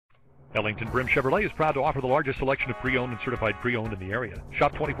Ellington-Brim Chevrolet is proud to offer the largest selection of pre-owned and certified pre-owned in the area.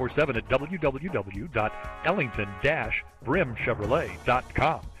 Shop 24/7 at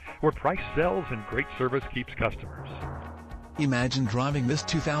www.ellington-brimchevrolet.com, where price sells and great service keeps customers. Imagine driving this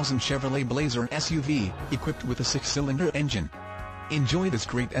 2000 Chevrolet Blazer SUV, equipped with a 6-cylinder engine. Enjoy this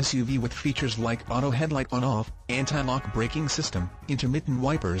great SUV with features like auto headlight on-off, anti-lock braking system, intermittent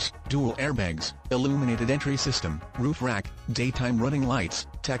wipers, dual airbags, illuminated entry system, roof rack, daytime running lights,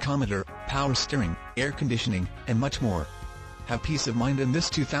 tachometer, power steering, air conditioning, and much more. Have peace of mind in this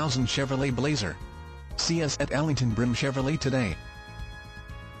 2000 Chevrolet Blazer. See us at Ellington-Brim Chevrolet today.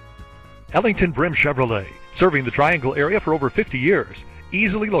 Ellington-Brim Chevrolet, serving the Triangle area for over 50 years.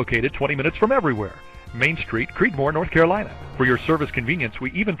 Easily located 20 minutes from everywhere. Main Street, Creedmoor, North Carolina. For your service convenience,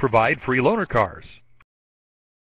 we even provide free loaner cars.